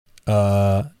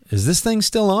Is this thing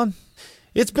still on?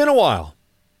 It's been a while.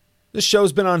 This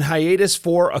show's been on hiatus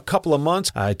for a couple of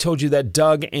months. I told you that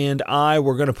Doug and I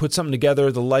were going to put something together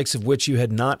the likes of which you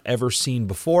had not ever seen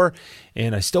before,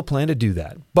 and I still plan to do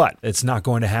that. But it's not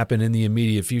going to happen in the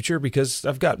immediate future because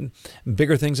I've got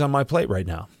bigger things on my plate right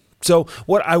now. So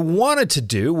what I wanted to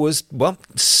do was,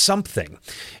 something.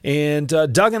 And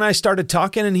Doug and I started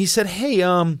talking, and he said, hey,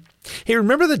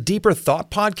 remember the Deeper Thought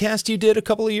podcast you did a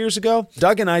couple of years ago?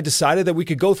 Doug and I decided that we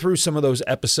could go through some of those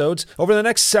episodes. Over the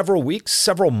next several weeks,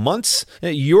 several months,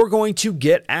 you're going to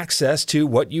get access to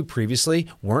what you previously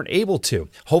weren't able to.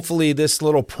 Hopefully, this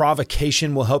little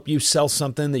provocation will help you sell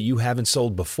something that you haven't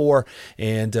sold before.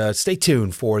 And stay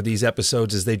tuned for these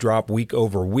episodes as they drop week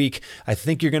over week. I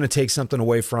think you're going to take something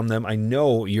away from them. I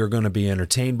know you're going to be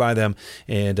entertained by them.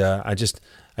 And I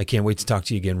can't wait to talk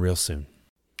to you again real soon.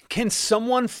 Can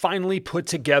someone finally put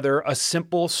together a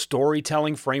simple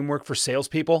storytelling framework for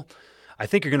salespeople? I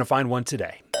think you're going to find one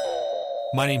today.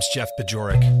 My name's Jeff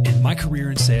Bajorek, and my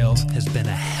career in sales has been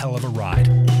a hell of a ride.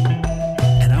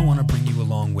 And I want to bring you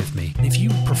along with me. If you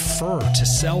prefer to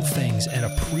sell things at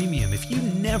a premium, if you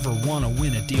never want to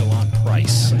win a deal on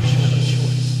price,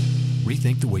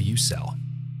 rethink the way you sell.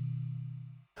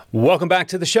 Welcome back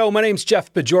to the show. My name's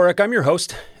Jeff Bajorek. I'm your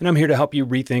host, and I'm here to help you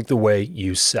rethink the way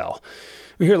you sell.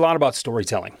 We hear a lot about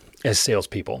storytelling as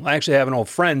salespeople. I actually have an old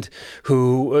friend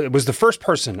who was the first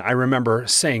person I remember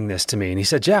saying this to me. And he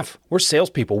said, Jeff, we're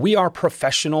salespeople. We are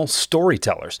professional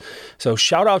storytellers. So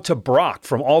shout out to Brock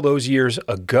from all those years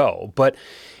ago. But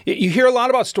you hear a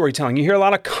lot about storytelling. You hear a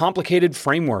lot of complicated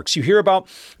frameworks. You hear about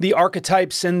the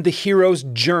archetypes and the hero's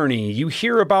journey. You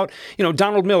hear about,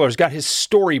 Donald Miller's got his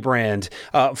story brand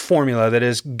formula that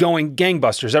is going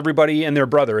gangbusters. Everybody and their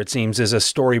brother, it seems, is a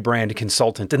story brand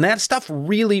consultant. And that stuff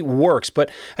really works.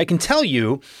 But I can tell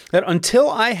you that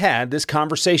until I had this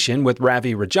conversation with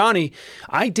Ravi Rajani,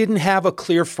 I didn't have a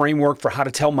clear framework for how to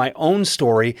tell my own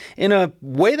story in a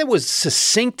way that was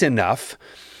succinct enough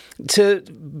to,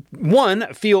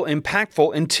 one, feel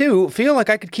impactful, and two, feel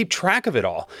like I could keep track of it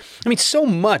all. I mean, so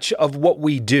much of what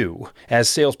we do as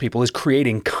salespeople is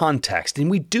creating context, and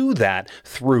we do that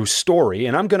through story.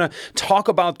 And I'm going to talk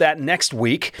about that next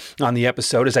week on the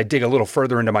episode as I dig a little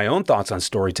further into my own thoughts on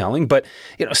storytelling. But,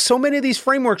 so many of these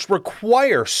frameworks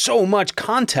require so much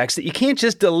context that you can't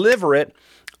just deliver it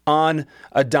on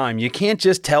a dime. You can't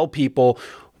just tell people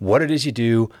what it is you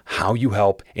do, how you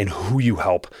help, and who you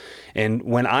help. And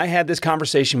when I had this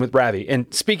conversation with Ravi,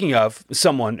 and speaking of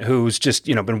someone who's just,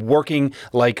 been working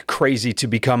like crazy to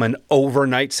become an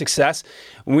overnight success,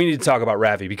 we need to talk about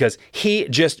Ravi because he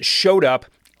just showed up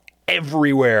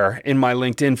everywhere in my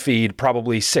LinkedIn feed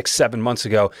probably 6-7 months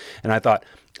ago. And I thought,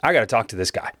 I got to talk to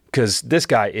this guy because this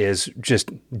guy is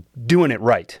just doing it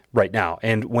right now.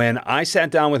 And when I sat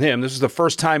down with him, this was the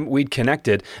first time we'd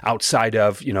connected outside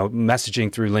of,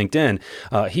 messaging through LinkedIn.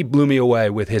 He blew me away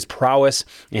with his prowess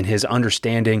and his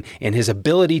understanding and his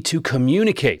ability to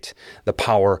communicate the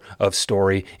power of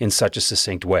story in such a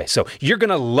succinct way. So you're going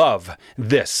to love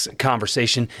this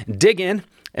conversation. Dig in,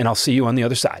 and I'll see you on the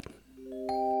other side.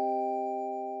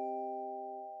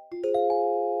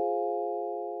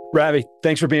 Ravi,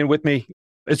 thanks for being with me.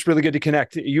 It's really good to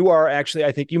connect. You are actually,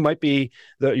 I think you might be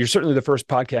you're certainly the first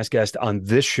podcast guest on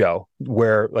this show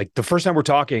where the first time we're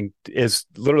talking is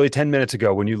literally 10 minutes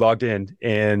ago when you logged in.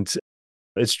 And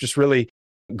it's just really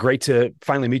great to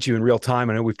finally meet you in real time.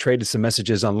 I know we've traded some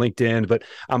messages on LinkedIn, but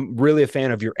I'm really a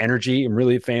fan of your energy. I'm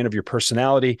really a fan of your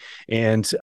personality.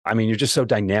 And I mean, you're just so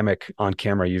dynamic on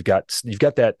camera. You've got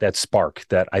that spark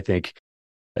that I think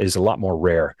is a lot more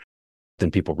rare than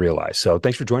people realize. So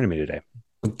thanks for joining me today.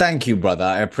 Thank you, brother.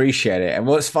 I appreciate it. And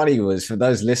what's funny was, for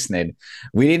those listening,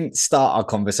 we didn't start our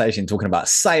conversation talking about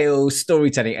sales,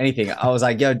 storytelling, anything. I was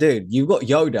like, yo, dude, you've got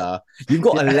Yoda. You've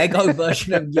got a Lego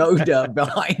version of Yoda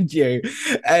behind you.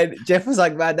 And Jeff was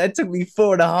like, man, that took me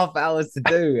 4.5 hours to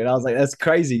do. And I was like, that's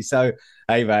crazy. So,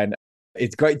 hey, man,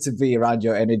 it's great to be around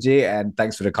your energy. And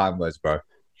thanks for the kind words, bro.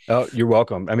 Oh, you're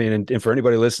welcome. I mean, and for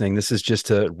anybody listening, this is just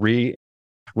to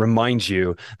remind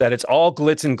you that it's all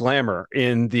glitz and glamour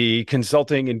in the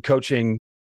consulting and coaching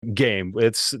game.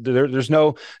 There's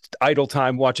no idle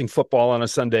time watching football on a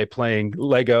Sunday, playing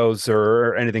Legos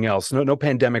or anything else. No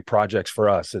pandemic projects for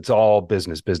us. It's all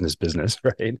business,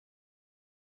 right?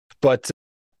 But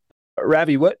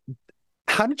Ravi,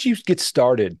 how did you get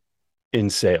started in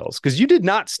sales? Because you did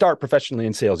not start professionally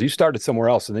in sales. You started somewhere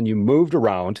else and then you moved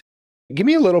around. Give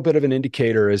me a little bit of an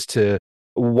indicator as to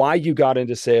why you got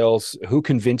into sales, who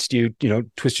convinced you,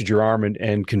 twisted your arm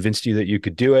and convinced you that you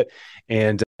could do it.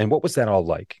 And what was that all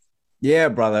like? Yeah,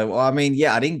 brother. Well, I mean,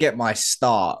 I didn't get my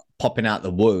start popping out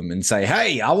the womb and say,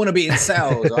 hey, I want to be in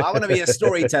sales or I want to be a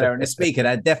storyteller and a speaker.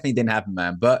 That definitely didn't happen,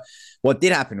 man. But what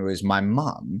did happen was my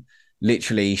mum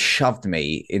literally shoved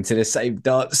me into the same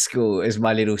dance school as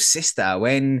my little sister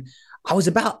when I was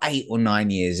about 8 or 9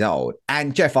 years old.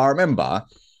 And Jeff, I remember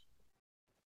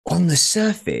on the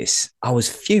surface, I was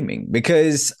fuming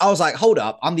because I was like, hold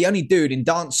up, I'm the only dude in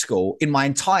dance school in my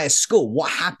entire school.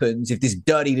 What happens if this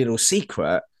dirty little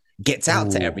secret gets out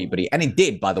to everybody? And it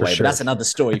did, by the way, but that's another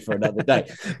story for another day.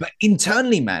 But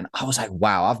internally, man, I was like,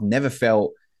 wow, I've never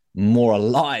felt more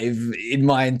alive in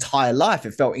my entire life.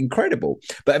 It felt incredible.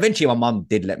 But eventually my mum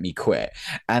did let me quit,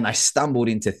 and I stumbled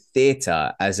into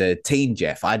theater as a teen,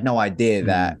 Jeff. I had no idea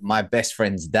that my best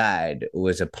friend's dad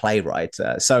was a playwright.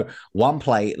 So one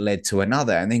play led to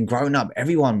another. And then growing up,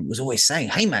 everyone was always saying,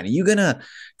 hey man, are you gonna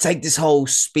take this whole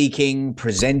speaking,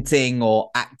 presenting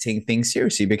or acting thing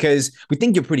seriously? Because we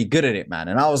think you're pretty good at it, man.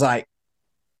 And I was like,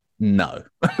 no.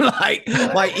 Like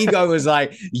my ego was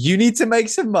like, you need to make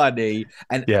some money.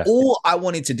 And all I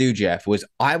wanted to do, Jeff, was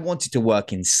I wanted to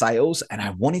work in sales, and I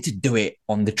wanted to do it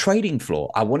on the trading floor.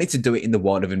 I wanted to do it in the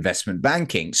world of investment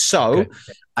banking. So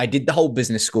I did the whole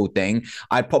business school thing.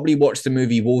 I probably watched the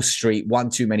movie Wall Street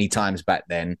one too many times back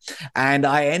then. And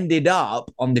I ended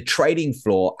up on the trading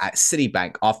floor at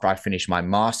Citibank after I finished my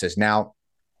master's. Now,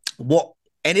 what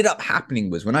ended up happening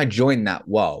was when I joined that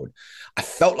world, I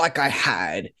felt like I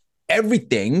had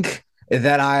everything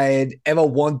that I'd ever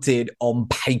wanted on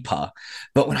paper.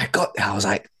 But when I got there, I was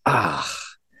like,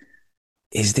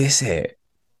 is this it?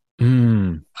 I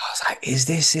was like, is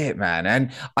this it, man?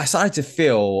 And I started to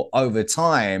feel over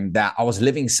time that I was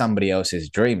living somebody else's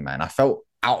dream, man. I felt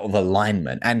out of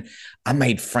alignment, and I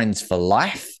made friends for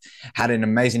life, had an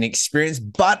amazing experience,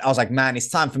 but I was like, man, it's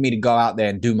time for me to go out there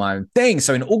and do my own thing.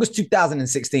 So in August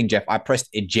 2016, Jeff, I pressed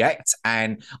eject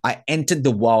and I entered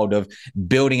the world of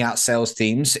building out sales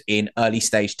teams in early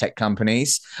stage tech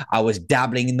companies. I was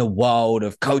dabbling in the world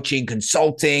of coaching,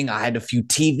 consulting. I had a few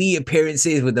TV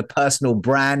appearances with a personal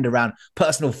brand around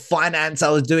personal finance I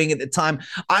was doing at the time.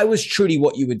 I was truly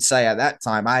what you would say at that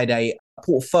time. I had a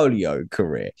portfolio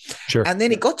career. Sure. And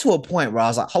then it got to a point where I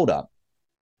was like, hold up.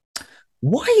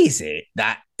 Why is it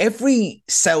that every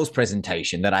sales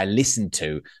presentation that I listened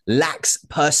to lacks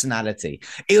personality?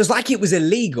 It was like it was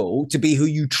illegal to be who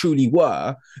you truly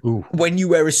were when you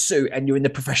wear a suit and you're in the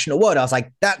professional world. I was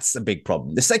like, that's a big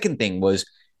problem. The second thing was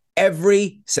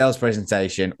every sales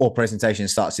presentation or presentation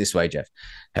starts this way, Jeff.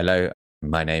 Hello,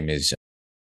 my name is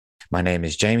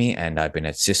Jamie, and I've been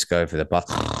at Cisco for the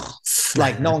past.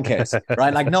 Like no one cares,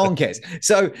 right? Like no one cares.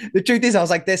 So the truth is, I was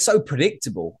like, they're so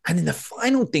predictable. And then the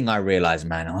final thing I realized,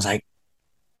 man, I was like,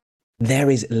 there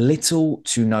is little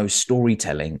to no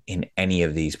storytelling in any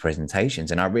of these presentations.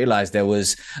 And I realized there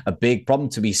was a big problem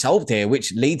to be solved here,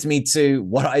 which leads me to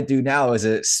what I do now as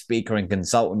a speaker and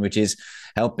consultant, which is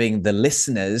helping the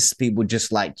listeners, people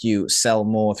just like you, sell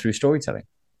more through storytelling.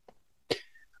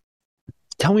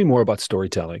 Tell me more about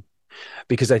storytelling,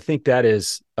 because I think that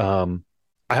is,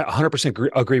 I 100%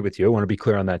 agree with you. I want to be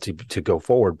clear on that to go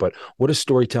forward. But what does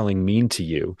storytelling mean to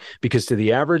you? Because to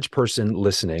the average person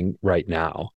listening right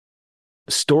now,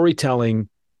 storytelling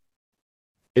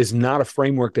is not a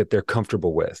framework that they're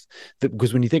comfortable with.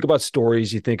 Because when you think about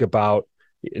stories, you think about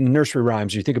nursery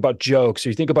rhymes, you think about jokes, or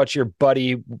you think about your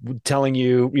buddy telling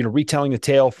you, retelling the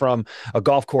tale from a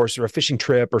golf course or a fishing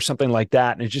trip or something like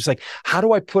that. And it's just like, how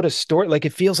do I put a story? Like,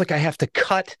 it feels like I have to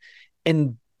cut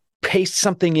and paste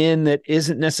something in that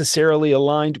isn't necessarily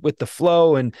aligned with the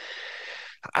flow. And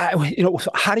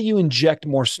how do you inject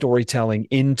more storytelling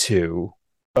into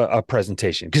a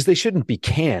presentation? Because they shouldn't be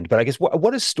canned, but I guess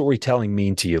what does storytelling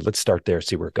mean to you? Let's start there,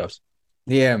 see where it goes.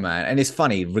 Yeah, man. And it's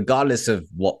funny, regardless of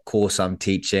what course I'm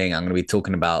teaching, I'm going to be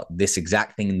talking about this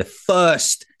exact thing in the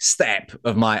first step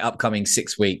of my upcoming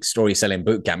 6-week story selling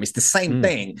bootcamp. It's the same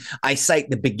thing I say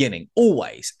at the beginning,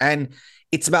 always. And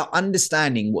it's about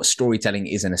understanding what storytelling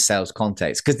is in a sales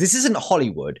context, because this isn't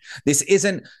Hollywood. This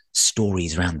isn't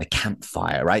stories around the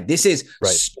campfire, right? This is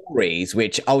stories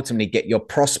which ultimately get your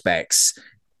prospects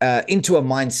into a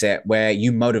mindset where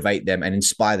you motivate them and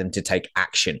inspire them to take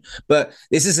action. But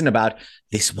this isn't about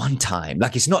this one time.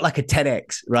 Like, it's not like a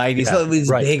TEDx, right? It's not this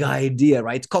big idea,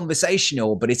 right? It's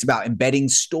conversational, but it's about embedding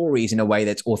stories in a way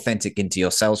that's authentic into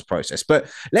your sales process. But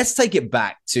let's take it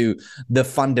back to the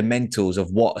fundamentals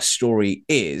of what a story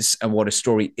is and what a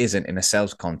story isn't in a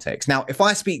sales context. Now, if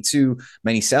I speak to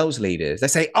many sales leaders, they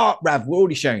say, oh, Rav, we're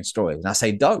already sharing stories. And I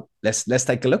say, dope. Let's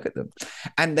take a look at them.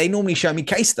 And they normally show me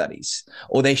case studies,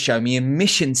 or they show me a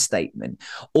mission statement,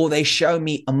 or they show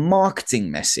me a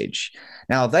marketing message.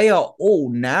 Now, they are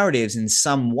all narratives in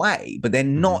some way, but they're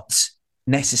not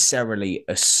necessarily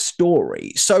a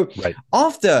story. So Right.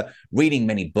 after reading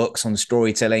many books on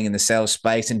storytelling in the sales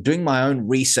space and doing my own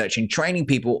research and training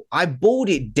people, I boiled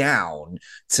it down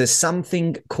to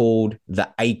something called the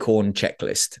Acorn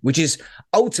checklist, which is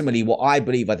ultimately what I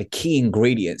believe are the key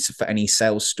ingredients for any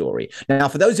sales story. Now,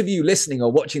 for those of you listening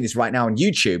or watching this right now on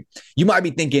YouTube, you might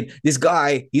be thinking, this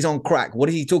guy, he's on crack. What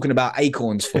is he talking about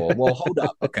acorns for? Well, hold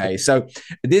up. Okay. So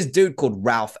this dude called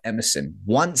Ralph Emerson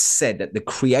once said that the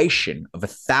creation of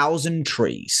 1,000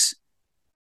 trees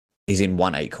is in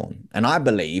one acorn. And I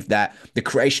believe that the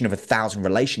creation of 1,000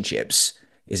 relationships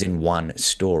is in one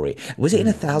story. Was it in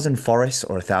 1,000 forests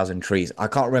or 1,000 trees? I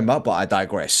can't remember, but I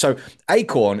digress. So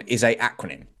ACORN is a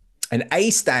acronym, and A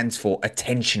stands for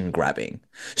attention grabbing.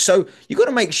 So you got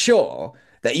to make sure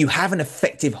that you have an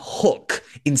effective hook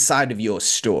inside of your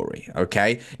story.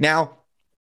 Okay. Now,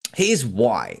 here's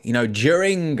why. I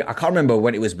can't remember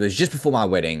when it was, but it was just before my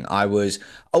wedding. I was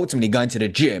ultimately going to the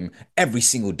gym every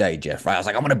single day, Jeff, right? I was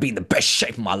like, I want to be in the best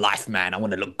shape of my life, man. I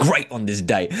want to look great on this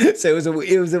day. So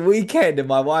it was a weekend, and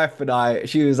my wife and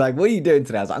she was like, what are you doing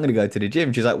today? I was like, I'm going to go to the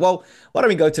gym. She's like, well, why don't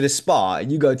we go to the spa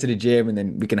and you go to the gym and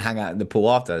then we can hang out in the pool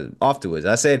afterwards.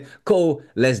 I said, cool,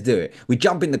 let's do it. We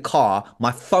jump in the car.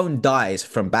 My phone dies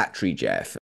from battery,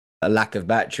 Jeff. A lack of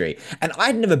battery. And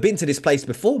I'd never been to this place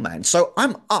before, man. So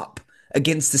I'm up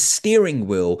against the steering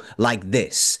wheel like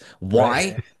this.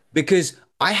 Why? Right. Because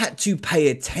I had to pay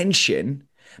attention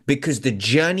because the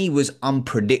journey was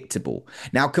unpredictable.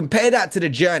 Now, compare that to the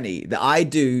journey that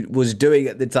was doing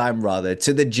at the time, rather,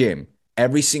 to the gym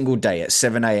every single day at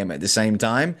 7 a.m. at the same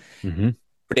time. Mm-hmm.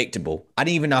 Predictable. I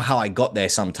didn't even know how I got there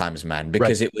sometimes, man,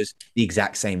 because It was the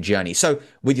exact same journey. So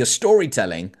with your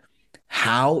storytelling,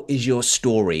 how is your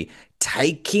story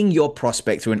taking your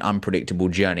prospect through an unpredictable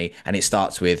journey? And it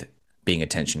starts with being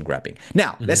attention grabbing.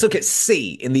 Now, let's look at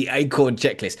C in the ACORN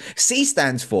checklist. C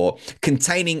stands for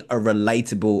containing a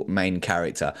relatable main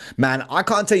character. Man, I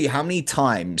can't tell you how many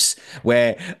times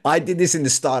where I did this in the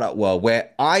startup world,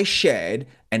 where I shared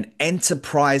an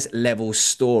enterprise level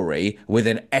story with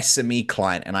an SME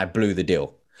client and I blew the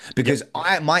deal. Because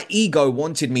my ego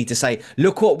wanted me to say,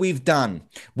 look what we've done.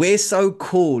 We're so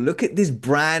cool. Look at this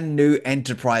brand new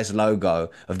enterprise logo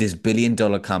of this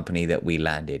billion-dollar company that we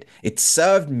landed. It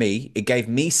served me. It gave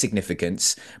me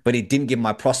significance, but it didn't give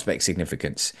my prospect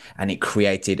significance. And it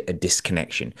created a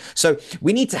disconnection. So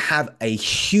we need to have a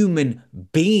human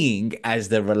being as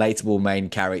the relatable main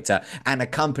character and a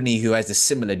company who has a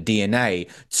similar DNA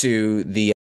to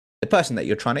the person that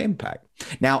you're trying to impact.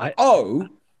 Now,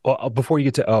 Well, before you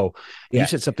get to O, you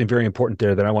said something very important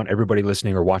there that I want everybody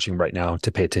listening or watching right now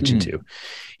to pay attention to.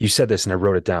 You said this and I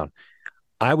wrote it down.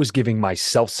 I was giving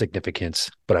myself significance,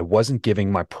 but I wasn't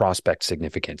giving my prospect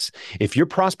significance. If your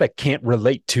prospect can't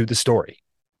relate to the story,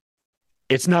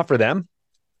 it's not for them.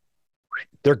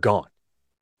 They're gone.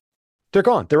 They're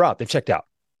gone. They're out. They've checked out.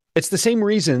 It's the same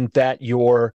reason that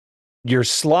your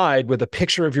slide with a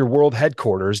picture of your world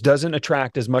headquarters doesn't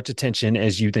attract as much attention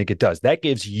as you think it does. That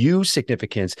gives you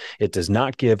significance. It does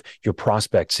not give your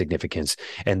prospect significance.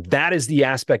 And that is the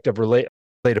aspect of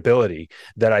relatability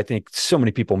that I think so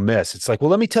many people miss. It's like,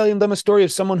 well, let me tell them a story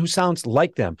of someone who sounds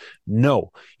like them.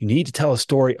 No, you need to tell a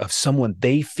story of someone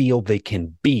they feel they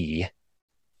can be.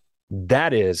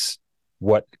 That is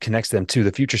what connects them to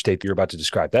the future state that you're about to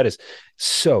describe. That is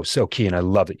so, so key. And I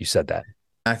love that you said that.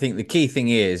 I think the key thing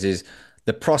is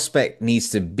the prospect needs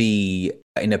to be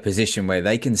in a position where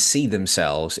they can see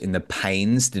themselves in the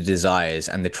pains, the desires,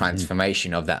 and the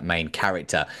transformation of that main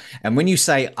character. And when you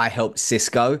say, I helped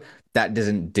Cisco, that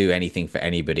doesn't do anything for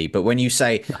anybody. But when you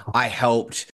say, I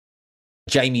helped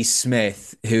Jamie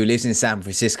Smith, who lives in San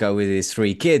Francisco with his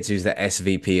 3 kids, who's the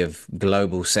SVP of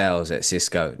global sales at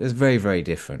Cisco, that's very, very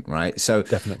different, right? So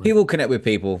Definitely. People connect with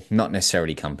people, not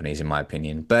necessarily companies, in my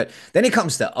opinion. But then it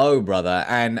comes to O, brother.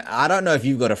 And I don't know if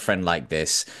you've got a friend like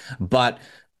this, but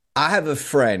I have a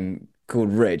friend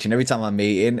called Rich, and every time I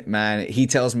meet him, man, he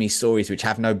tells me stories which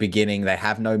have no beginning, they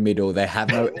have no middle, they have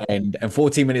no end. And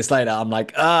 14 minutes later, I'm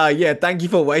like, yeah, thank you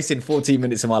for wasting 14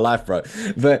 minutes of my life, bro.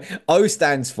 But O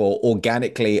stands for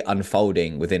organically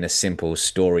unfolding within a simple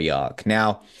story arc.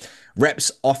 Now, reps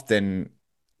often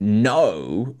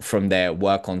know from their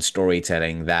work on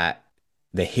storytelling that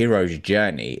the hero's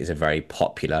journey is a very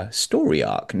popular story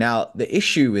arc. Now, the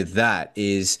issue with that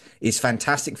is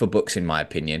fantastic for books, in my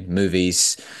opinion,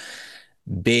 movies,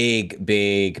 big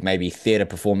maybe theater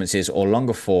performances or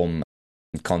longer form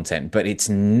content, but it's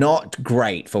not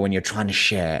great for when you're trying to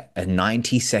share a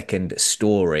 90-second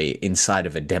story inside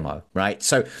of a demo, right?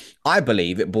 So I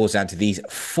believe it boils down to these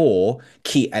 4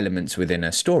 key elements within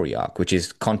a story arc, which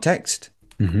is context,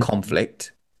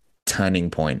 conflict,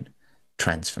 turning point,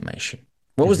 transformation.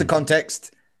 What was the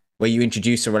context where you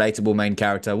introduce a relatable main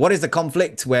character? What is the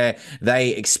conflict where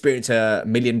they experience $1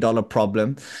 million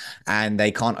problem and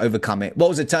they can't overcome it? What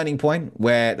was the turning point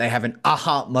where they have an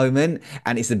aha moment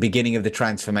and it's the beginning of the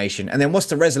transformation? And then what's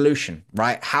the resolution,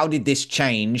 right? How did this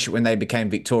change when they became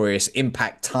victorious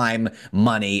impact time,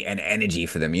 money, and energy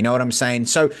for them? You know what I'm saying?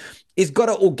 So it's got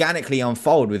to organically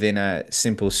unfold within a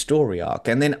simple story arc.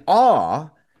 And then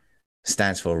R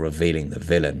stands for revealing the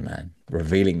villain, man.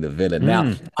 Revealing the villain.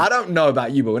 Now, I don't know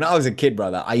about you, but when I was a kid,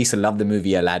 brother, I used to love the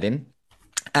movie Aladdin.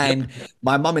 And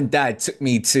my mum and dad took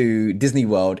me to Disney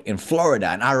World in Florida.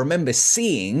 And I remember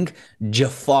seeing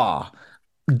Jafar.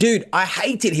 Dude, I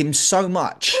hated him so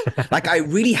much. Like, I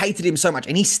really hated him so much.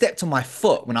 And he stepped on my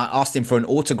foot when I asked him for an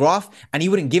autograph and he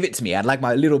wouldn't give it to me. I had like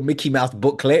my little Mickey Mouse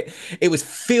booklet. It was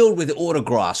filled with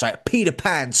autographs, like Peter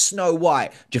Pan, Snow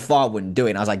White. Jafar wouldn't do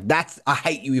it. And I was like, I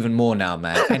hate you even more now,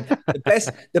 man. And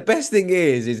the best thing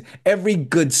is every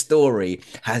good story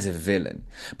has a villain.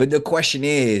 But the question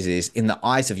is in the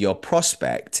eyes of your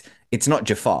prospect, it's not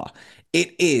Jafar.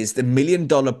 It is the $1 million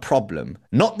problem,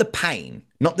 not the pain,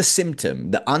 not the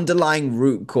symptom, the underlying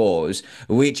root cause,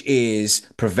 which is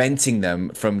preventing them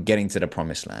from getting to the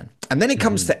promised land. And then it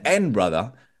comes to N,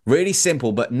 brother. Really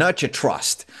simple, but nurture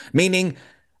trust. Meaning,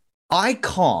 I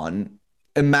can't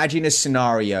imagine a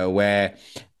scenario where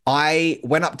I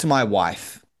went up to my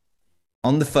wife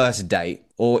on the first date,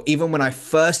 or even when I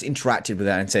first interacted with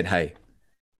her and said, hey,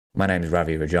 my name is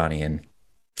Ravi Rajani, and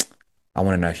I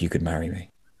want to know if you could marry me.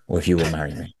 Or if you will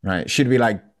marry me, right? Should be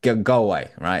like, go away,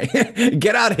 right?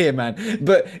 Get out of here, man.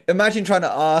 But imagine trying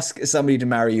to ask somebody to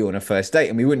marry you on a first date,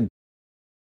 and we wouldn't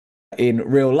in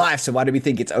real life. So why do we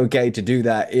think it's okay to do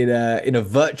that in a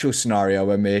virtual scenario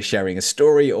when we're sharing a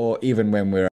story, or even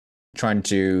when we're trying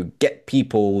to get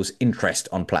people's interest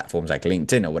on platforms like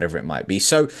LinkedIn or whatever it might be?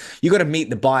 So you got to meet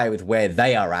the buyer with where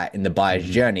they are at in the buyer's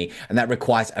journey, and that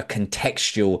requires a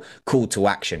contextual call to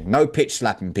action. No pitch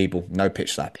slapping, people. No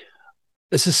pitch slapping.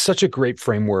 This is such a great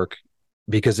framework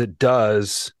because it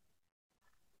does,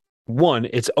 one,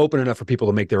 it's open enough for people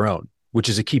to make their own, which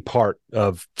is a key part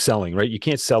of selling, right? You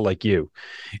can't sell like you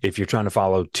if you're trying to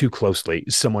follow too closely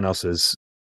someone else's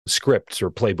scripts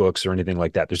or playbooks or anything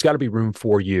like that. There's got to be room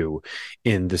for you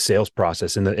in the sales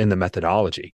process, in the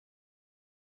methodology.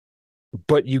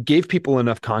 But you gave people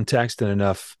enough context and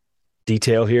enough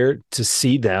detail here to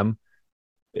see them,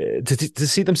 to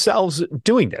see themselves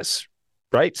doing this.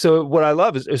 Right. So what I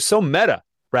love is so meta,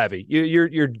 Ravi.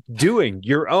 You're doing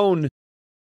your own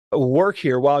work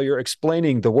here while you're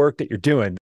explaining the work that you're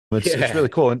doing. It's really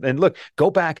cool. And look,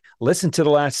 go back, listen to the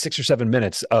last 6 or 7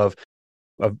 minutes of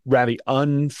Ravi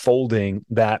unfolding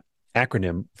that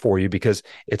acronym for you, because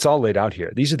it's all laid out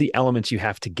here. These are the elements you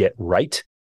have to get right.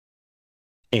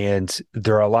 And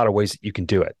there are a lot of ways that you can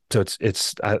do it. So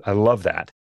I love that.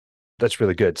 That's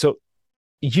really good. So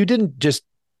you didn't just,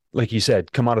 like you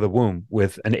said, come out of the womb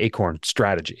with an acorn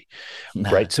strategy,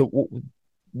 right? So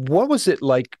what was it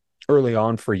like early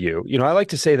on for you? You know, I like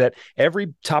to say that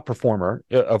every top performer,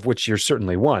 of which you're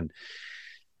certainly one,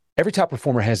 every top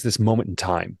performer has this moment in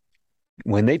time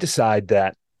when they decide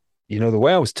that, you know, the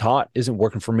way I was taught isn't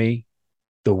working for me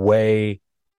the way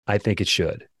I think it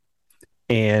should.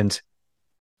 And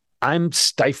I'm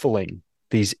stifling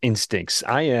these instincts.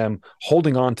 I am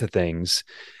holding on to things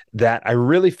that I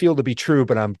really feel to be true,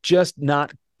 but I'm just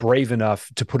not brave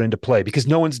enough to put into play because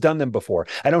no one's done them before.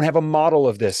 I don't have a model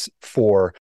of this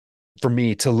for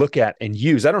me to look at and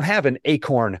use. I don't have an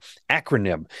acorn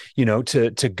acronym, you know,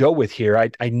 to go with here.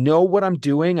 I know what I'm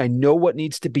doing. I know what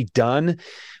needs to be done,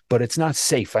 but it's not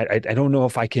safe. I don't know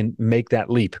if I can make that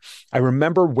leap. I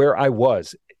remember where I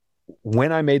was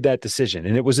when I made that decision,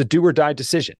 and it was a do or die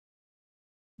decision.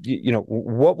 You know,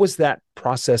 what was that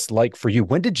process like for you?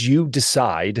 When did you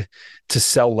decide to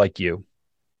sell like you?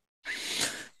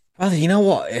 Brother, you know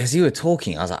what? As you were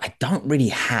talking, I was like, I don't really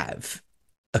have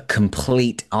a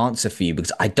complete answer for you,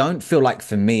 because I don't feel like,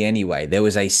 for me anyway, there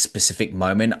was a specific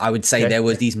moment. I would say there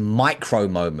was these micro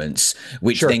moments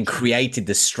which then created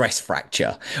the stress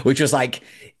fracture, which was like,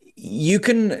 you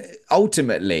can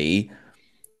ultimately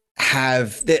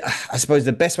have, I suppose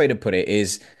the best way to put it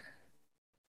is,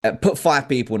 put 5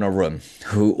 people in a room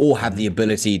who all have the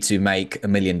ability to make $1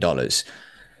 million.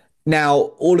 Now,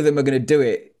 all of them are going to do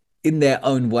it in their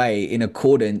own way, in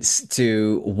accordance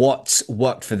to what's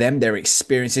worked for them, their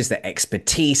experiences, their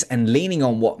expertise, and leaning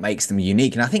on what makes them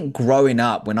unique. And I think growing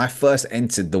up, when I first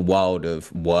entered the world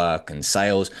of work and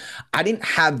sales, I didn't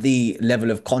have the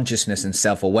level of consciousness and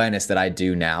self-awareness that I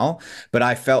do now, but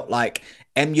I felt like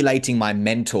emulating my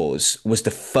mentors was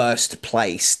the first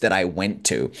place that I went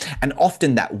to. And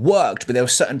often that worked, but there were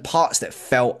certain parts that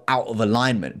felt out of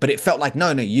alignment. But it felt like,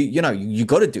 no, you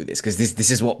got to do this because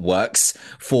this is what works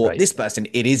for this person.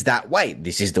 It is that way.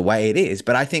 This is the way it is.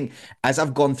 But I think as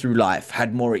I've gone through life,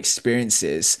 had more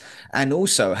experiences, and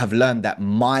also have learned that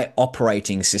my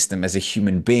operating system as a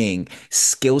human being,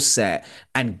 skill set,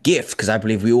 and gift, because I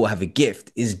believe we all have a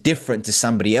gift, is different to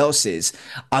somebody else's.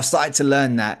 I've started to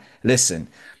learn that, listen,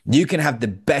 you can have the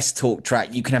best talk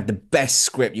track, you can have the best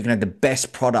script, you can have the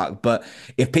best product, but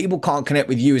if people can't connect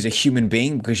with you as a human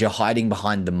being because you're hiding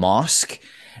behind the mask,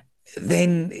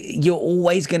 then you're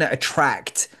always going to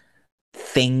attract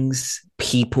things,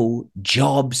 people,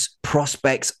 jobs,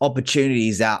 prospects,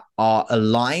 opportunities that are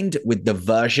aligned with the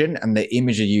version and the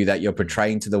image of you that you're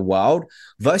portraying to the world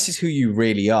versus who you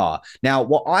really are. Now,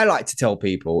 what I like to tell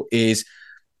people is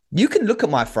you can look at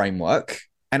my framework,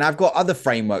 and I've got other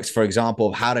frameworks, for example,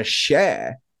 of how to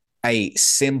share a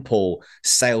simple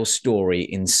sales story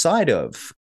inside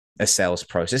of a sales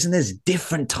process. And there's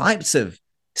different types of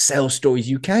sales stories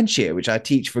you can share, which I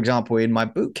teach, for example, in my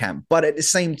boot camp. But at the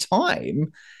same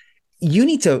time, you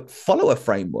need to follow a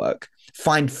framework,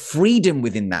 find freedom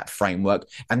within that framework,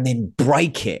 and then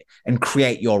break it and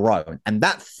create your own. And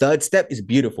that third step is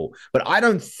beautiful. But I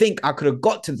don't think I could have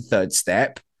got to the third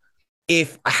step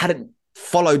if I hadn't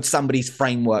followed somebody's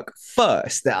framework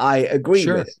first that I agree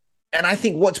with. And I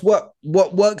think what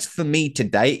works for me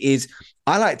today is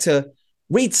I like to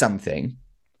read something,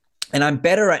 and I'm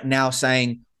better at now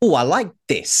saying, oh, I like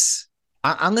this.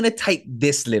 I'm going to take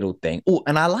this little thing. Oh,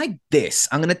 and I like this.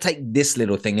 I'm going to take this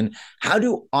little thing. And how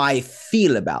do I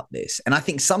feel about this? And I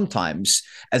think sometimes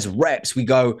as reps, we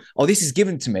go, oh, this is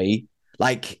given to me.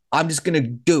 Like, I'm just going to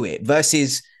do it,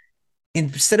 versus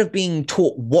instead of being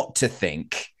taught what to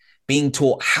think, being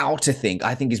taught how to think,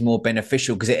 I think is more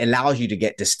beneficial, because it allows you to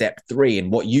get to step 3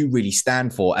 and what you really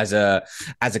stand for as a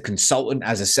consultant,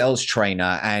 as a sales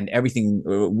trainer, and everything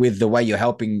with the way you're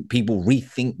helping people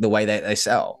rethink the way that they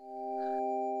sell.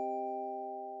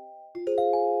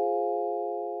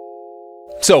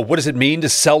 So what does it mean to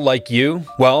sell like you?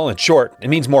 Well, in short, it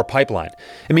means more pipeline.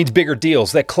 It means bigger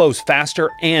deals that close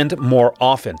faster and more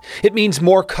often. It means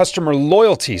more customer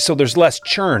loyalty, so there's less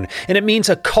churn. And it means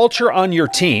a culture on your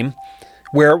team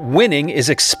where winning is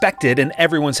expected and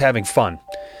everyone's having fun.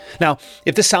 Now,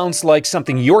 if this sounds like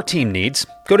something your team needs,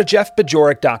 go to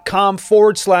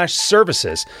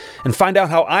jeffbajorek.com/services and find out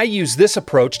how I use this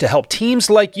approach to help teams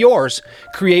like yours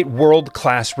create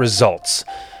world-class results.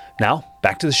 Now,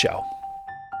 back to the show.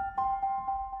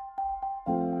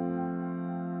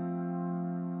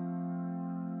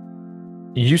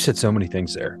 You said so many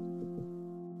things there.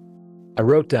 I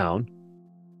wrote down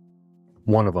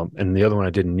one of them, and the other one I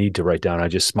didn't need to write down. I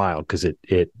just smiled because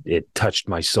it touched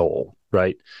my soul,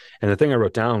 right? And the thing I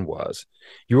wrote down was,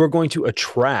 you are going to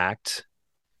attract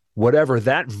whatever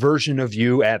that version of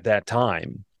you at that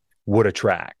time would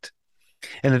attract.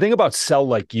 And the thing about Sell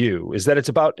Like You is that it's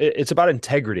about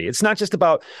integrity. It's not just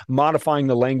about modifying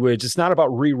the language. It's not about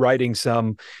rewriting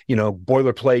some,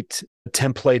 boilerplate,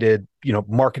 templated,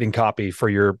 marketing copy for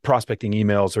your prospecting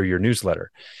emails or your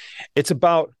newsletter. It's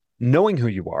about knowing who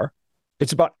you are.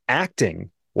 It's about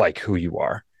acting like who you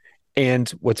are. And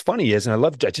what's funny is, and I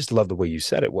just love the way you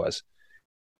said it, was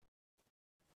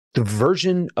the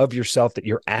version of yourself that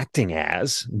you're acting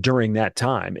as during that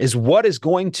time is what is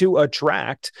going to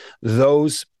attract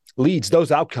those leads,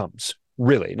 those outcomes,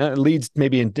 really. Not leads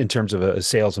maybe in terms of a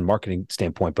sales and marketing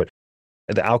standpoint, but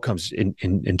the outcomes in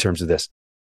terms of this.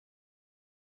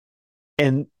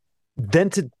 And then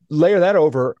to layer that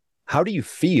over, how do you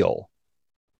feel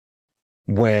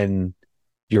when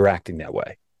you're acting that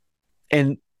way?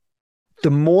 And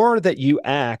the more that you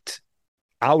act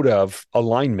out of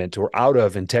alignment or out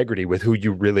of integrity with who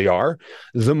you really are,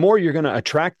 the more you're going to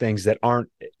attract things that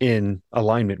aren't in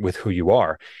alignment with who you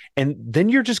are. And then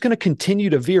you're just going to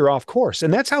continue to veer off course.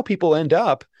 And that's how people end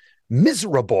up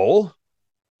miserable,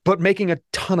 but making a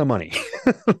ton of money.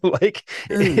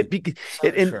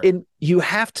 And you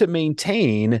have to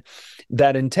maintain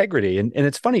that integrity. And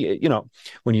it's funny,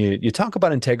 when you talk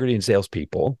about integrity in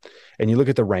salespeople and you look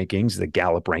at the rankings, the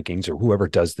Gallup rankings, or whoever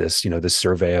does this, this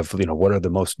survey of, what are the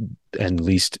most and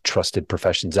least trusted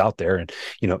professions out there. And,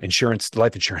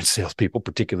 life insurance salespeople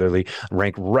particularly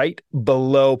rank right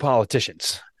below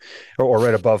politicians or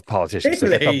right above politicians.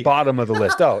 Really? Like at the bottom of the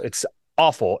list. Oh, it's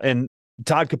awful. And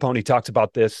Todd Capone talks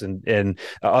about this, and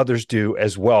others do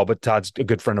as well. But Todd's a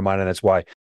good friend of mine, and that's why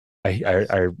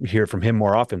I hear from him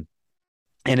more often.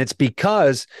 And it's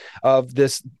because of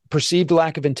this perceived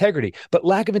lack of integrity. But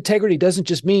lack of integrity doesn't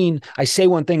just mean I say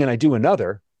one thing and I do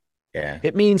another. Yeah.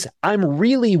 It means I'm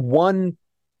really one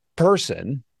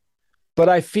person, but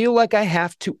I feel like I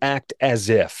have to act as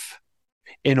if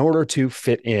in order to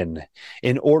fit in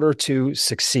order to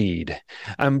succeed.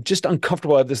 I'm just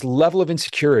uncomfortable. I have this level of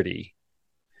insecurity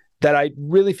that I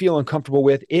really feel uncomfortable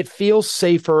with. It feels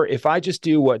safer if I just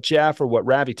do what Jeff or what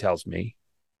Ravi tells me.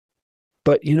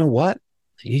 But you know what?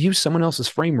 You use someone else's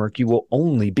framework, you will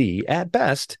only be, at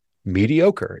best,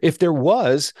 mediocre. If there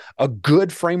was a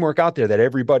good framework out there that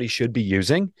everybody should be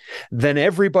using, then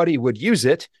everybody would use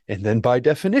it. And then by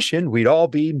definition, we'd all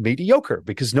be mediocre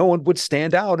because no one would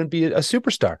stand out and be a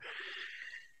superstar.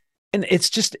 And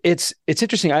it's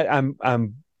interesting.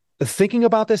 I'm thinking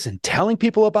about this and telling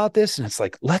people about this. And it's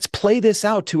like, let's play this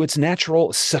out to its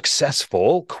natural,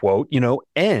 successful quote,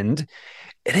 end.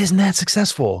 It isn't that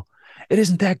successful. It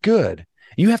isn't that good.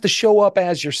 You have to show up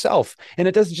as yourself. And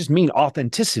it doesn't just mean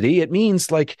authenticity. It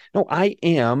means like, no, I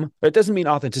am. It doesn't mean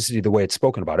authenticity the way it's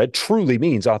spoken about. It truly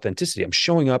means authenticity. I'm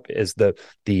showing up as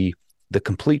the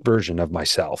complete version of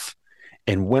myself.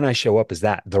 And when I show up as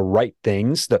that, the right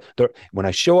things, when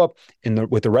I show up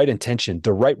with the right intention,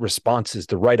 the right responses,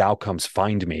 the right outcomes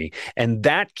find me. And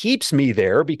that keeps me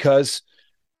there because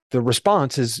the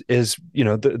response is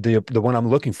the one I'm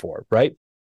looking for, right?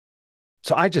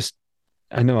 So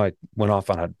I know I went off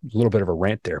on a little bit of a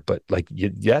rant there, but like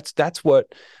that's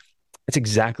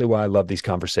exactly why I love these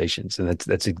conversations. And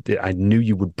I knew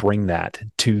you would bring that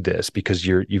to this because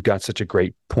you've got such a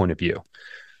great point of view.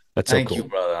 That's so cool. Thank you,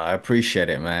 brother. I appreciate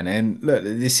it, man. And look,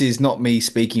 this is not me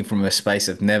speaking from a space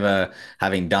of never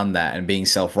having done that and being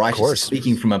self-righteous. It's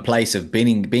speaking from a place of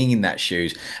being in that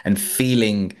shoes and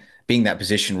being that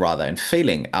position rather, and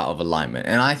feeling out of alignment.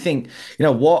 And I think,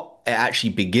 what it actually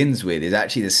begins with is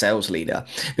actually the sales leader.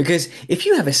 Because if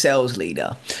you have a sales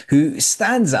leader who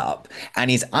stands up and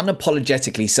is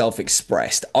unapologetically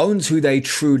self-expressed, owns who they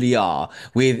truly are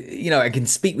with, and can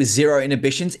speak with zero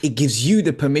inhibitions, it gives you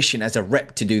the permission as a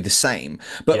rep to do the same.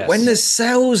 But when the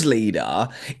sales leader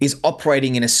is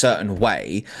operating in a certain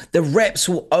way, the reps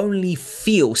will only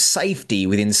feel safety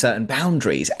within certain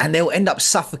boundaries and they'll end up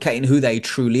suffocating who they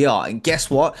truly are. And guess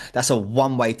what? That's a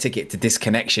one-way ticket to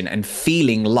disconnection and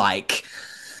feeling like,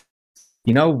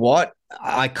 you know what?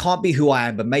 I can't be who I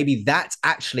am, but maybe that's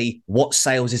actually what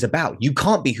sales is about. You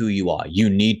can't be who you are. You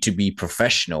need to be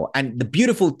professional. And the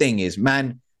beautiful thing is,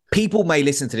 man, people may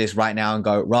listen to this right now and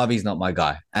go, Ravi's not my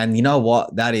guy. And you know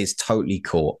what? That is totally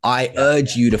cool. I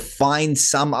urge you to find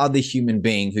some other human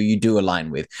being who you do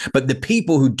align with. But the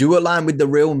people who do align with the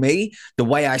real me, the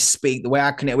way I speak, the way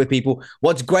I connect with people,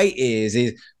 what's great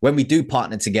is when we do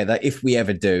partner together, if we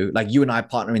ever do, like you and I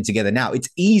partnering together now, it's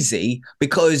easy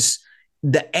because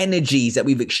the energies that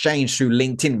we've exchanged through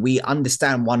LinkedIn, we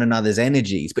understand one another's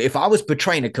energies. But if I was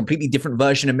portraying a completely different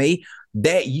version of me,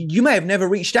 you may have never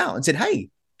reached out and said, hey,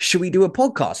 should we do a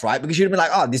podcast, right? Because you'd have been like,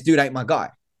 oh, this dude ain't my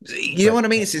guy. You know what I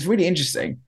mean? It's really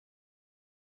interesting.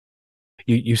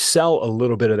 You sell a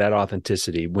little bit of that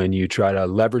authenticity when you try to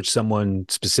leverage someone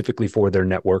specifically for their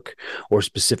network or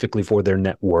specifically for their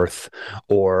net worth,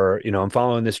 or, I'm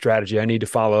following this strategy. I need to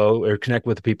follow or connect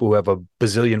with the people who have a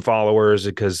bazillion followers,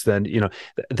 because then,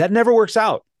 that never works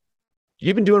out.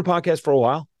 You've been doing podcasts for a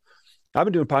while. I've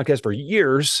been doing podcasts for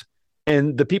years.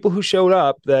 And the people who showed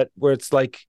up where it's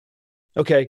like,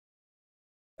 okay,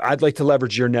 I'd like to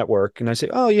leverage your network. And I say,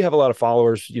 oh, you have a lot of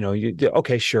followers,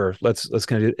 okay, sure. Let's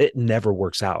kind of do it. It never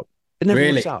works out. It never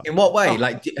works out. In what way? Oh.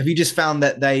 Like, have you just found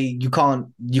that you can't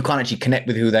actually connect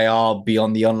with who they are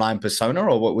beyond the online persona,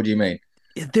 or what would you mean?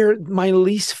 They're my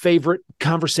least favorite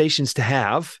conversations to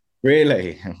have.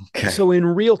 Really? Okay. So in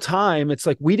real time, it's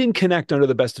like, we didn't connect under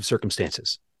the best of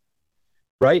circumstances.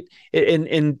 Right.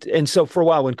 And so for a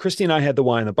while, when Christy and I had the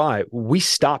Why and the Buy, we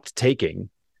stopped taking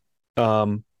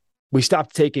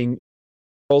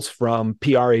calls from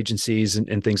PR agencies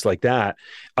and things like that,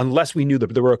 unless we knew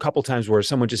that there were a couple times where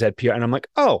someone just had PR. And I'm like,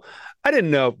 oh, I didn't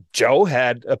know Joe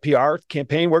had a PR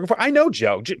campaign working for. I know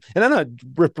Joe. And then I'd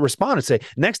respond and say,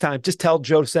 next time, just tell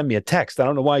Joe to send me a text. I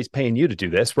don't know why he's paying you to do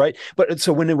this. Right. But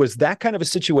so when it was that kind of a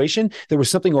situation, there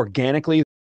was something authentically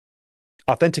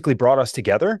brought us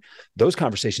together. Those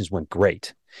conversations went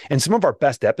great. And some of our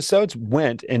best episodes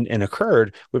went and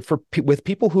occurred with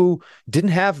people who didn't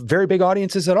have very big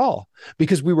audiences at all,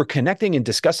 because we were connecting and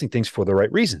discussing things for the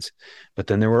right reasons. But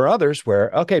then there were others where,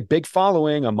 okay, big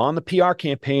following, I'm on the PR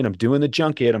campaign, I'm doing the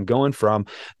junket, I'm going from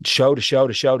show to show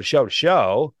to show to show to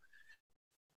show.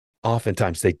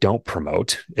 Oftentimes they don't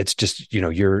promote. It's just,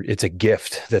 it's a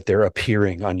gift that they're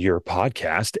appearing on your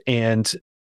podcast. And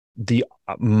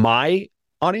my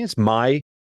audience, my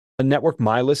network,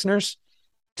 my listeners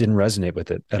didn't resonate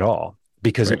with it at all.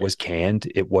 because Right. it was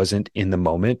canned. It wasn't in the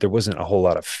moment. There wasn't a whole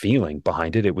lot of feeling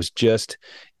behind it. It was just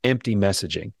empty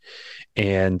messaging.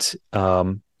 And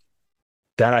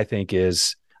that I think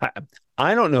is,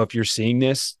 I don't know if you're seeing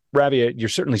this, Ravi, you're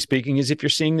certainly speaking as if you're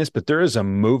seeing this, but there is a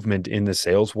movement in the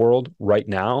sales world right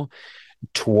now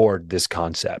toward this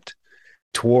concept,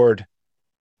 toward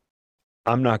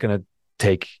I'm not going to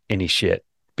take any shit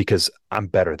because I'm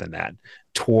better than that,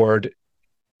 toward,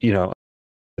 you know,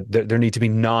 there need to be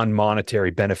non-monetary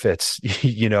benefits,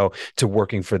 you know, to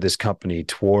working for this company,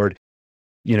 toward,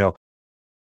 you know,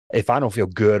 if I don't feel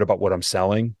good about what I'm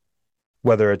selling,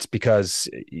 whether it's because,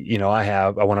 you know, I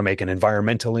want to make an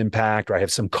environmental impact, or I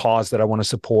have some cause that I want to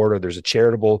support, or there's a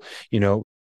charitable, you know,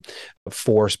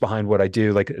 force behind what I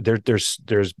do. Like there's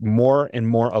more and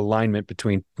more alignment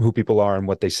between who people are and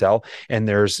what they sell. And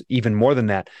there's even more than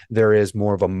that. There is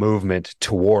more of a movement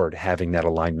toward having that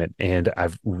alignment. And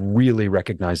I've really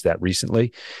recognized that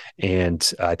recently.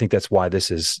 And I think that's why this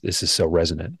is so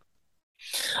resonant.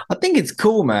 I think it's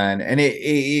cool, man. And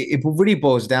it really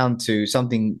boils down to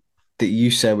something that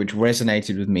you said, which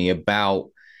resonated with me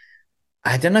about,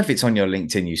 I don't know if it's on your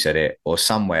LinkedIn, you said it or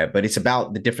somewhere, but it's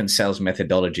about the different sales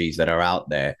methodologies that are out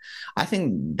there. I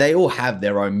think they all have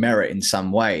their own merit in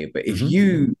some way. But if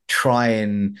you try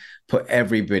and put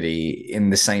everybody in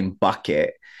the same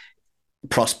bucket,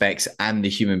 prospects and the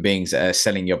human beings that are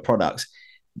selling your products,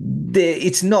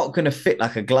 it's not going to fit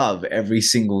like a glove every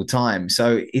single time.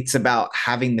 So it's about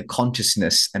having the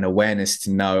consciousness and awareness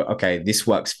to know, okay, this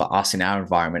works for us in our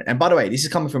environment. And by the way, this is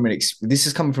coming from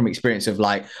experience of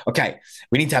like, okay,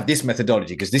 we need to have this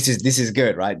methodology because this is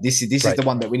good, right? This is the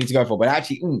one that we need to go for. But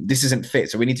actually, this isn't fit,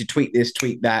 so we need to tweak this,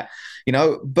 tweak that, you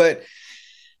know. But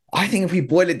I think if we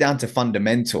boil it down to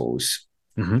fundamentals,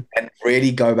 and really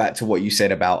go back to what you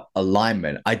said about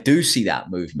alignment, I do see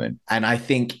that movement. And I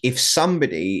think if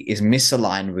somebody is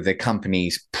misaligned with a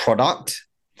company's product,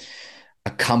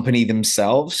 a company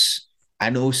themselves,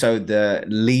 and also the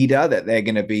leader that they're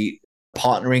going to be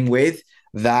partnering with,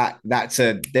 they're not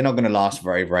going to last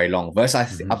very, very long.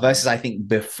 Versus I think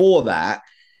before that,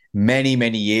 many,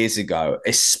 many years ago,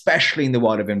 especially in the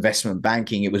world of investment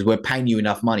banking, it was, we're paying you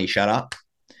enough money, shut up.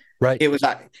 Right.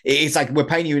 It's like we're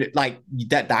paying you like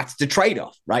that. That's the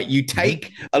trade-off, right? You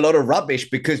take a lot of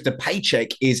rubbish because the paycheck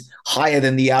is higher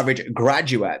than the average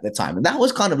graduate at the time. And that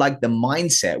was kind of like the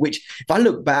mindset, which if I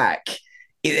look back,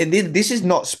 and this is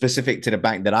not specific to the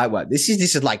bank that I work. This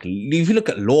is like, if you look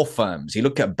at law firms, you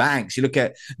look at banks, you look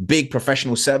at big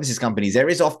professional services companies, there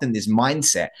is often this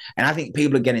mindset. And I think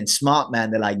people are getting smart,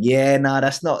 man. They're like, yeah, no,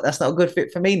 that's not a good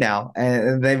fit for me now.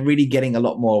 And they're really getting a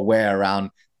lot more aware around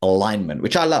alignment,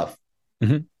 which I love.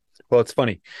 Well, it's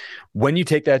funny when you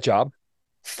take that job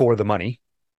for the money,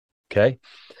 okay,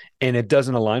 and it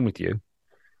doesn't align with you,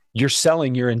 you're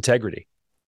selling your integrity.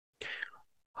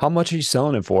 How much are you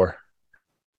selling it for?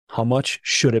 How much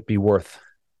should it be worth?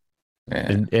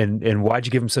 Yeah. And why'd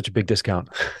you give them such a big discount?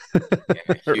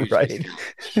 Right?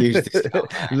 Huge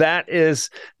discount. That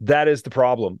is the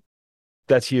problem.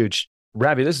 That's huge.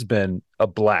 Ravi, this has been a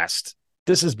blast.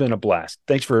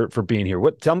 Thanks for being here.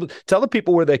 Tell the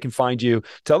people where they can find you.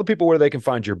 Tell the people where they can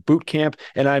find your boot camp.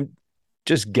 And I'm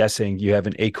just guessing you have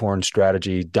an Acorn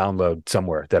strategy download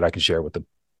somewhere that I can share with them.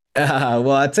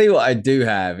 Well, I'll tell you what I do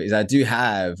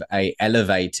have a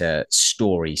elevator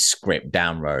story script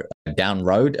download,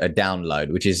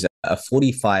 which is a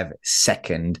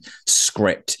 45-second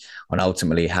script on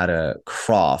ultimately how to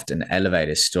craft an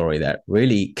elevator story that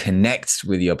really connects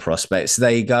with your prospects. So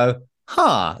there you go.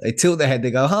 They tilt their head,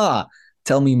 they go,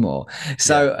 tell me more.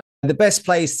 So the best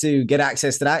place to get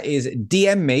access to that is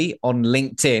DM me on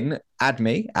LinkedIn, add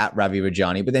me at Ravi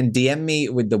Rajani, but then DM me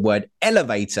with the word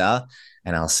elevator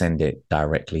and I'll send it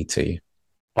directly to you.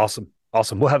 Awesome.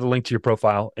 We'll have the link to your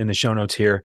profile in the show notes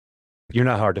here. You're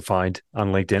not hard to find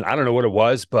on LinkedIn. I don't know what it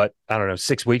was, but I don't know,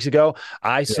 6 weeks ago,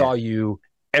 I saw you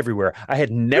everywhere. I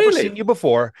had never seen you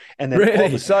before. And then all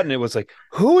of a sudden it was like,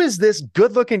 who is this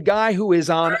good looking guy who is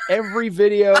on every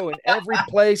video and every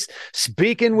place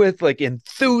speaking with like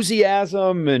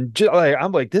enthusiasm? And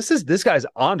I'm like, this guy's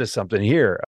onto something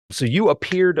here. So you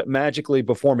appeared magically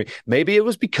before me. Maybe it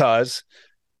was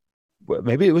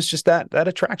just that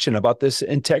attraction about this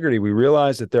integrity. We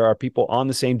realized that there are people on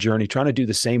the same journey trying to do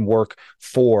the same work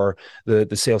for the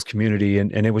sales community.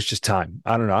 And it was just time.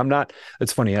 I don't know.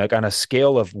 It's funny, like on a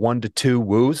scale of 1 to 2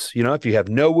 woos, you know, if you have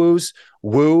no woos,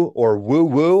 woo or woo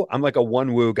woo, I'm like a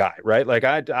 1 woo guy, right? Like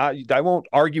I won't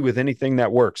argue with anything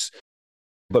that works,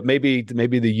 but maybe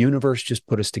the universe just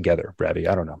put us together, Ravi.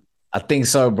 I don't know. I think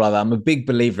so, brother. I'm a big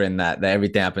believer in that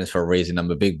everything happens for a reason. I'm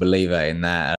a big believer in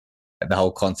that. the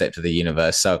whole concept of the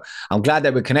universe. So I'm glad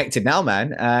that we're connected now,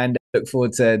 man, and look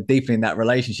forward to deepening that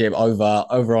relationship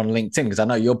over on LinkedIn, because I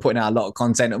know you're putting out a lot of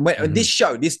content. And this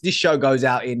show goes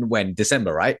out in when?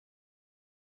 December, right?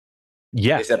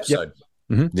 Yeah. This episode. Yep.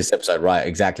 Mm-hmm. This episode, right?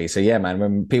 Exactly. So yeah, man,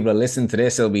 when people are listening to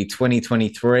this, it'll be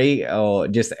 2023 or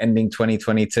just ending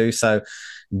 2022. So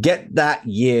get that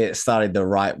year started the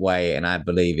right way, and I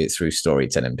believe it's through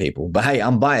storytelling, people. But hey,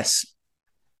 I'm biased.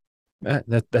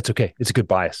 That's okay. It's a good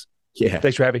bias. Yeah.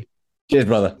 Thanks, Ravi. Cheers,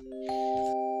 brother.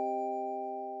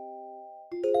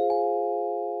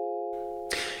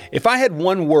 If I had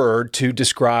one word to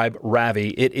describe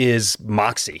Ravi, it is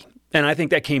moxie. And I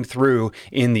think that came through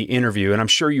in the interview, and I'm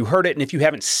sure you heard it. And if you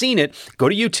haven't seen it, go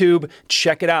to YouTube,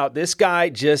 check it out. This guy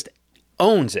just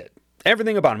owns it.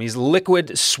 Everything about him. He's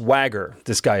liquid swagger,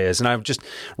 this guy is. And I've just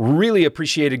really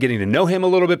appreciated getting to know him a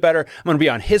little bit better. I'm going to be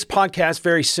on his podcast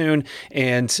very soon.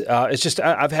 And it's just,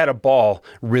 I've had a ball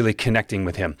really connecting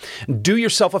with him. Do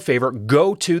yourself a favor.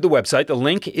 Go to the website. The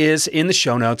link is in the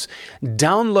show notes.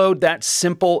 Download that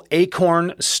simple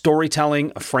Acorn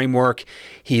storytelling framework.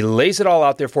 He lays it all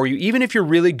out there for you. Even if you're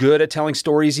really good at telling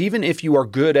stories, even if you are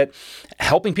good at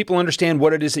helping people understand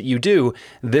what it is that you do,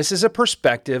 this is a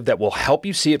perspective that will help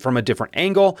you see it from a different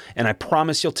angle, and I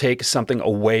promise you'll take something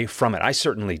away from it. I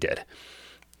certainly did.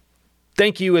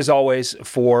 Thank you, as always,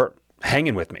 for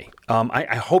hanging with me.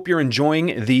 I hope you're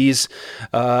enjoying these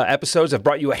episodes. I've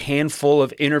brought you a handful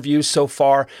of interviews so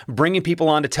far, bringing people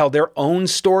on to tell their own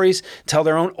stories, tell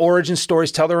their own origin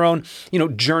stories, tell their own,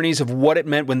 journeys of what it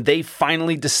meant when they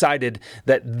finally decided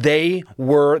that they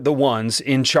were the ones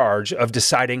in charge of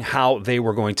deciding how they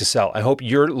were going to sell. I hope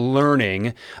you're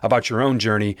learning about your own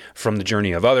journey from the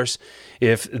journey of others.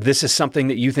 If this is something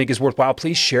that you think is worthwhile,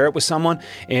 please share it with someone.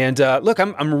 And look,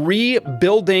 I'm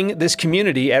rebuilding this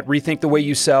community at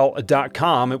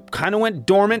rethinkthewayyouSell.com. It kind of went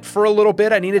dormant for a little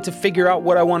bit. I needed to figure out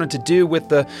what I wanted to do with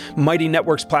the Mighty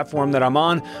Networks platform that I'm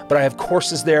on, but I have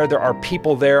courses there. There are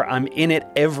people there. I'm in it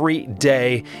every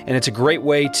day, and it's a great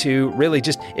way to really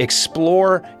just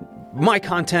explore my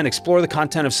content, explore the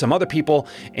content of some other people,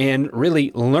 and really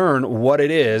learn what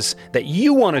it is that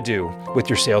you want to do with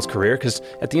your sales career. Because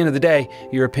at the end of the day,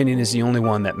 your opinion is the only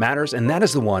one that matters, and that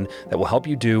is the one that will help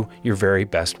you do your very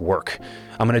best work.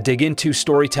 I'm going to dig into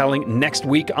storytelling next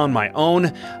week on my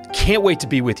own. Can't wait to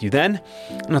be with you then,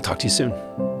 and I'll talk to you soon.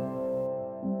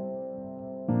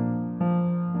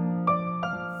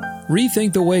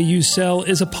 Rethink the Way You Sell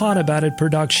is a Pod About It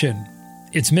production.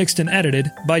 It's mixed and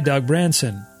edited by Doug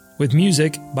Branson, with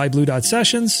music by Blue Dot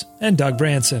Sessions and Doug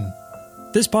Branson.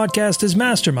 This podcast is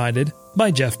masterminded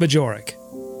by Jeff Bajorek.